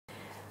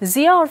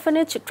Zia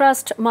orphanage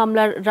trust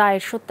মামলার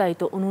রায়ের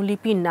সত্যায়িত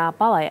অনুলিপি না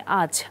পাওয়ায়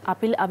আজ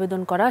আপিল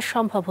আবেদন করা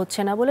সম্ভব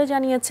হচ্ছে না বলে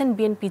জানিয়েছেন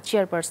বিএনপি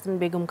চেয়ারপারসন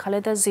বেগম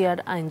খালেদা জিয়ার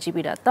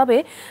আইনজীবীরা। তবে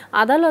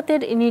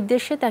আদালতের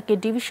নির্দেশে তাকে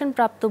ডিভিশন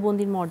প্রাপ্ত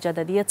বন্দীর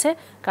মর্যাদা দিয়েছে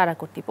কারা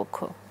কর্তৃপক্ষ।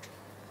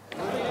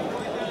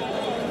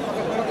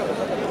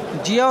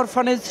 জিয়া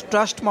অরফানেজ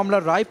ট্রাস্ট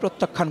মামলার রায়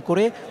প্রত্যাখ্যান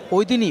করে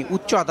ওই দিনই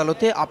উচ্চ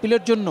আদালতে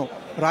আপিলের জন্য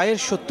রায়ের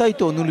সত্যায়িত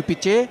অনুলিপি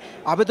চেয়ে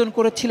আবেদন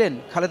করেছিলেন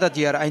খালেদা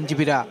জিয়ার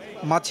আইনজীবীরা।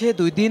 মাঝে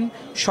 2 দিন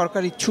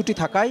সরকারি ছুটি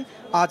থাকায়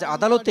আজ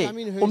আদালতে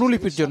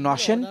অনুলিপির জন্য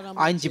আসেন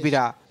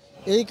আইনজীবীরা।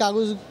 এই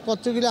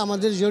কাগজপত্রগুলো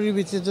আমাদের জরুরি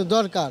ভিত্তিতে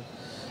দরকার।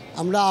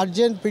 আমরা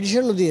আর্জেন্ট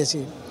পিটিশনও দিয়েছি।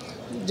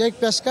 যে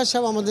পেশকার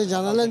সাহেব আমাদের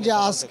জানালেন যে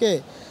আজকে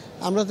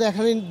আমরা তো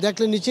এখানে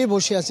দেখলে নিচেই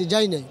বসে আছি,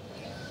 যাই নাই।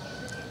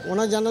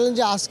 ওনার জানালেন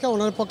যে আজকে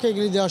ওনার পক্ষে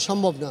এগুলি দেওয়া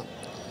সম্ভব না।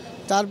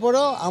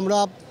 তারপরেও আমরা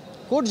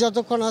কোর্ট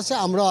যতক্ষণ আছে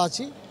আমরাও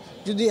আছি,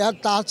 যদি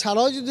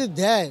তাছাড়াও যদি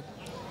দেয়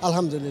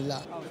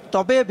আলহামদুলিল্লাহ।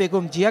 তবে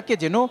বেগম জিয়াকে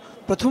যেন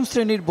প্রথম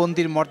শ্রেণীর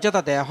বন্দির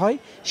মর্যাদা দেয়া হয়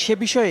সে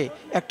বিষয়ে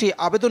একটি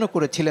আবেদনও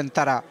করেছিলেন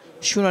তারা।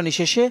 শুনানি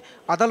শেষে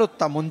আদালত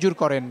তা মঞ্জুর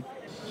করেন।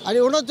 আর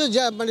ওনার তো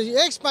মানে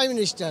এক্স প্রাইম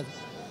মিনিস্টার,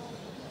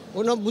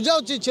 ওনার বোঝা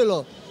উচিত ছিল,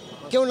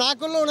 কেউ না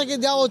করলে ওনাকে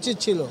দেওয়া উচিত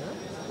ছিল,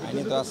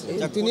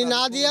 তিনি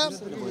না দিয়া।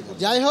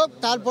 যাই হোক,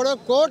 তারপরে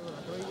কোর্ট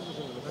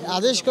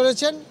আদেশ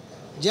করেছেন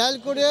জেল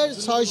কোডের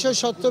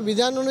 670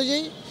 বিধান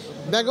অনুযায়ী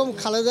বেগম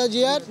খালেদা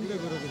জিয়ার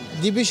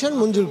ডিভিশন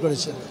মঞ্জুর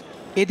করেছেন।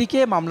 এদিকে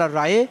মামলার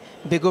রায়ে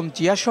বেগম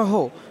জিয়াসহ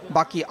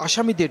বাকি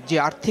আসামিদের যে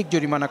আর্থিক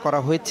জরিমানা করা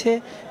হয়েছে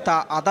তা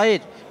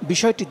আদায়ের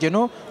বিষয়টি যেন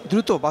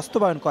দ্রুত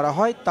বাস্তবায়ন করা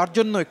হয় তার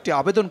জন্য একটি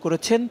আবেদন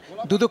করেছেন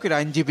দুদকের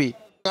আইনজীবী।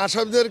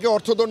 আসামিদেরকে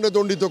অর্থদণ্ডে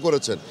দণ্ডিত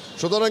করেছেন,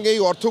 সুতরাং এই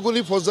অর্থগুলি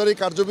ফৌজদারি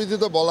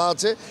কার্যবিধিতে বলা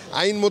আছে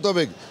আইন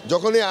মোতাবেক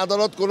যখনই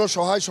আদালত কোনো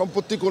সহায়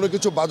সম্পত্তি কোনো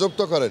কিছু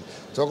বাজেয়াপ্ত করেন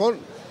তখন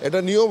এটা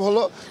নিয়ম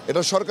হলো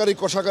এটা সরকারি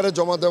কোষাগারে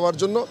জমা দেওয়ার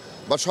জন্য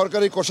বা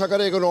সরকারি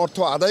কোষাগারে এগুলো অর্থ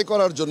আদায়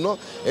করার জন্য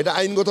এটা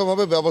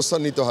আইনগতভাবে ব্যবস্থা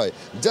নিতে হয়।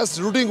 জাস্ট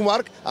রুটিন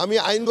ওয়ার্ক, আমি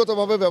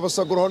আইনগতভাবে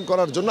ব্যবস্থা গ্রহণ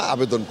করার জন্য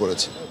আবেদন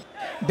করেছি।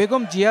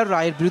 বেগম জিয়ার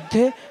রায়ের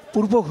বিরুদ্ধে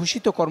পূর্ব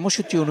ঘোষিত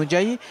কর্মসূচি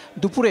অনুযায়ী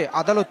দুপুরে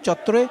আদালত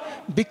চত্বরে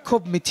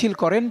বিক্ষোভ মিছিল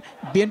করেন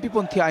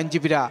বিএনপিপন্থী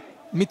আইনজীবীরা।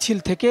 মিছিল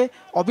থেকে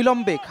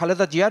অবিলম্বে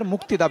খালেদা জিয়ার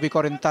মুক্তি দাবি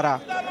করেন তারা।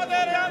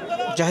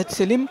 জাহেদ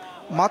সেলিম,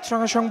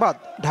 মাছরাঙা সংবাদ,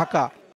 ঢাকা।